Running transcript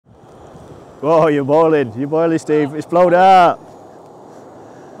Oh, you're boiling, Steve. It's blowed out.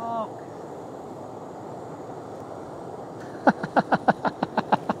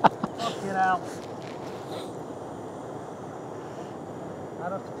 Fucking hell.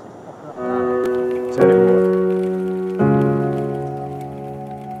 I'd have to fuck that down. Turn it over.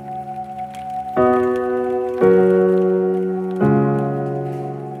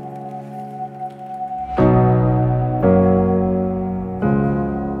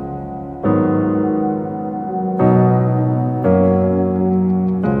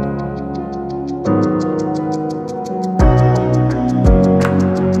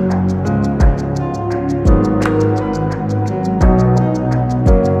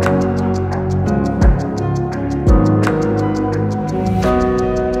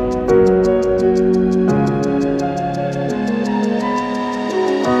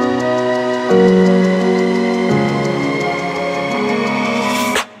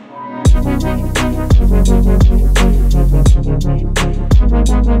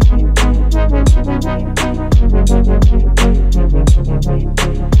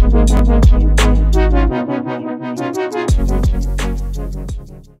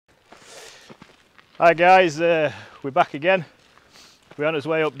 Hi guys, we're back again. We're on our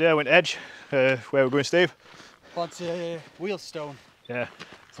way up Derwent Edge. Where we're going, Steve? On to Wheelstone. Yeah.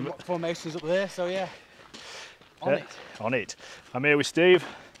 Some formations up there, so yeah. On it. I'm here with Steve.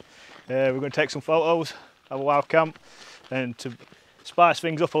 We're going to take some photos, have a wild camp, and to spice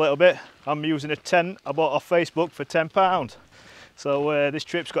things up a little bit, I'm using a tent I bought off Facebook for £10. So this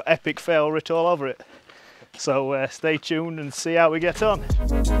trip's got epic fail writ all over it. So stay tuned and see how we get on.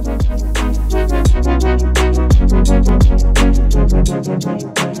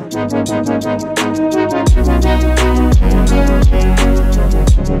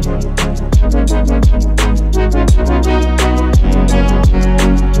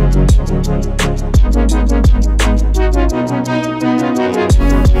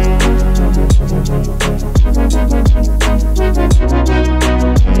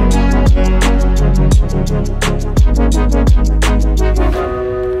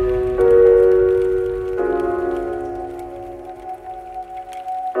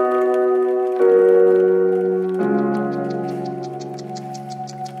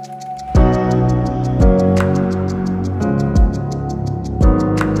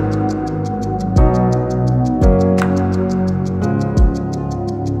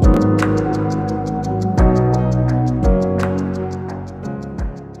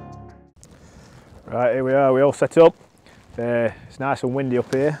 Right, here we are, we're all set up. It's nice and windy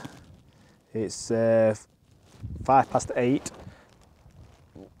up here. It's 8:05.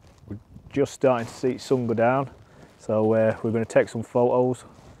 We're just starting to see the sun go down. So we're going to take some photos,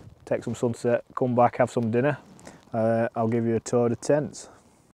 take some sunset, come back, have some dinner. I'll give you a tour of the tents.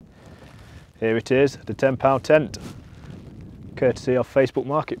 Here it is, the £10 tent, courtesy of Facebook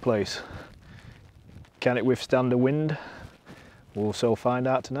Marketplace. Can it withstand the wind? We'll so find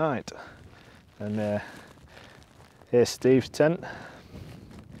out tonight. And here's Steve's tent,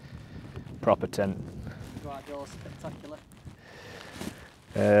 proper tent. Right doors, spectacular.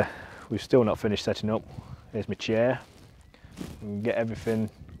 We've still not finished setting up. Here's my chair. We can get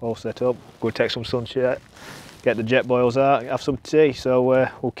everything all set up. Go take some sunshine, get the jet boils out, have some tea. So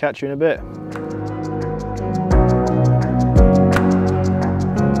we'll catch you in a bit.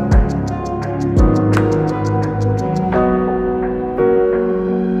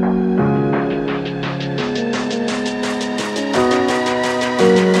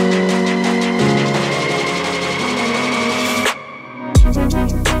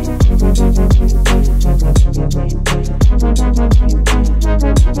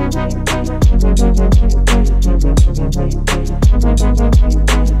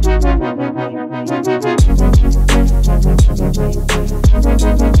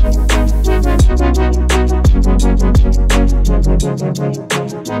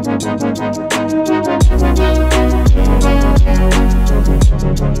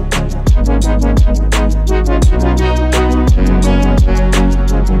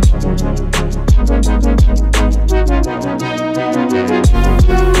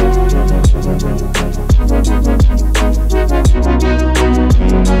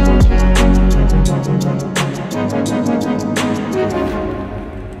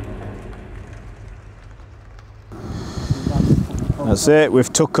 That's it,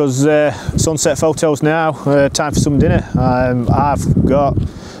 we've took us sunset photos now, time for some dinner. I've got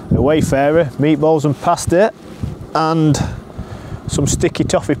a Wayfarer, meatballs and pasta, and some sticky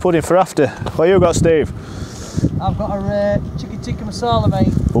toffee pudding for after. What you got, Steve? I've got a chicken tikka masala,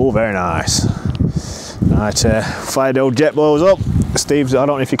 mate. Oh, very nice. Right, fire the old jet boils up. Steve's, I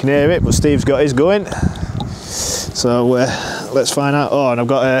don't know if you can hear it, but Steve's got his going. So let's find out. Oh, and I've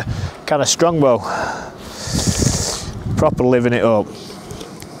got a kind of strongbow. Proper living it up.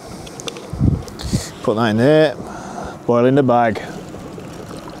 Put that in there, boil in the bag.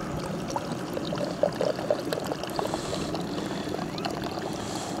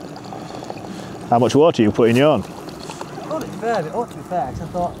 How much water are you putting on? I thought it's fair, it ought to be fair, because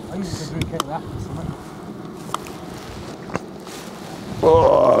I thought I used to drink it after something.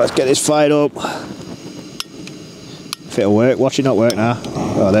 Oh, let's get this fired up. If it'll work, watch it not work now.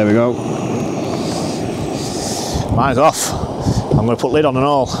 Oh, there we go. Mine's off. I'm going to put lid on and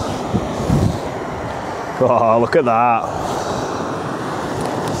all. Oh, look at that.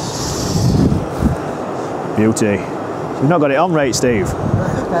 Beauty. You've not got it on right, Steve?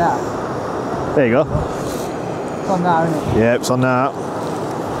 There you go. It's on now, isn't it? Yeah, it's on now.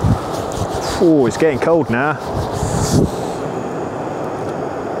 Oh, it's getting cold now.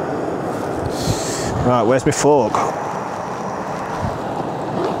 Right, where's my fork?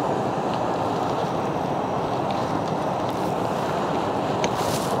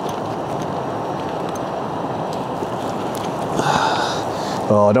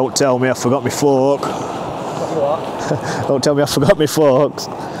 Oh, don't tell me I forgot my fork. What? Don't tell me I forgot my forks.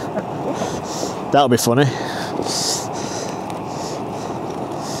 That'll be funny.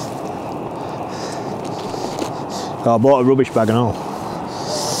 Oh, I bought a rubbish bag and all.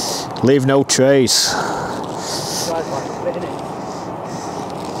 Leave no trace.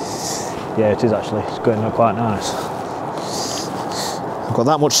 Yeah, it is actually. It's going out quite nice. I've got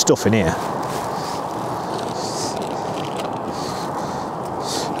that much stuff in here.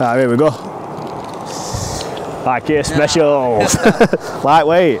 Ah, here we go. IKEA special.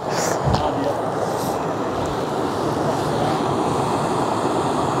 Lightweight.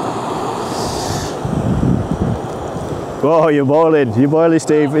 Oh, you're boiling,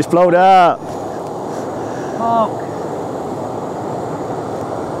 Steve. It's blown out. Fuck.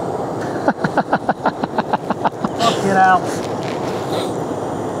 Fucking hell.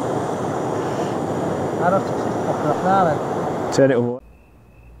 I'd have to fuck it off now then. Turn it over.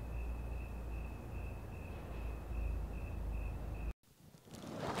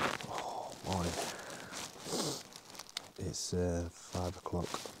 Oh, morning. It's 5 o'clock.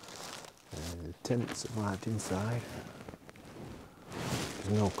 The tent's arrived inside.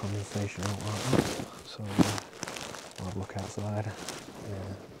 There's no condensation out like that, so I'll have a look outside,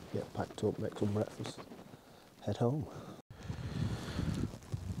 get packed up, make some breakfast, head home.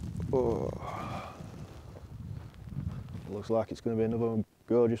 Oh. Looks like it's going to be another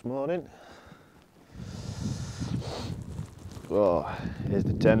gorgeous morning. Oh, here's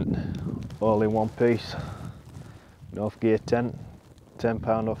the tent, all in one piece. North Gear tent,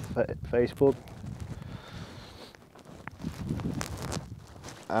 £10 off Facebook.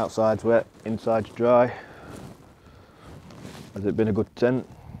 Outside's wet, inside's dry. Has it been a good tent?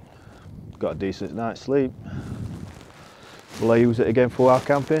 Got a decent night's sleep. Will I use it again for wild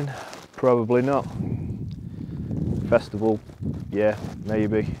camping? Probably not. Festival, yeah,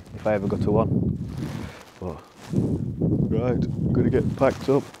 maybe, if I ever go to one. But, right, I'm gonna get packed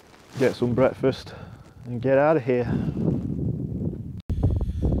up, get some breakfast, and get out of here.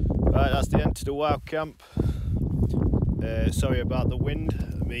 Right, that's the end to the wild camp. Sorry about the wind.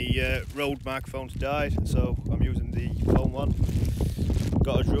 My Rode microphone's died, so I'm using the phone one.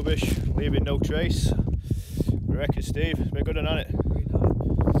 Got us rubbish, leaving no trace. What reckon, Steve? It's been good, hasn't it?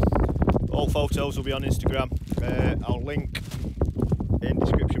 All photos will be on Instagram. I'll link in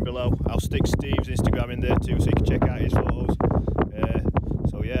description below. I'll stick Steve's Instagram in there too, so you can check out his photos.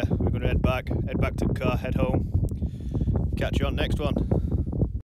 So yeah, we're going to head back to the car, head home. Catch you on next one.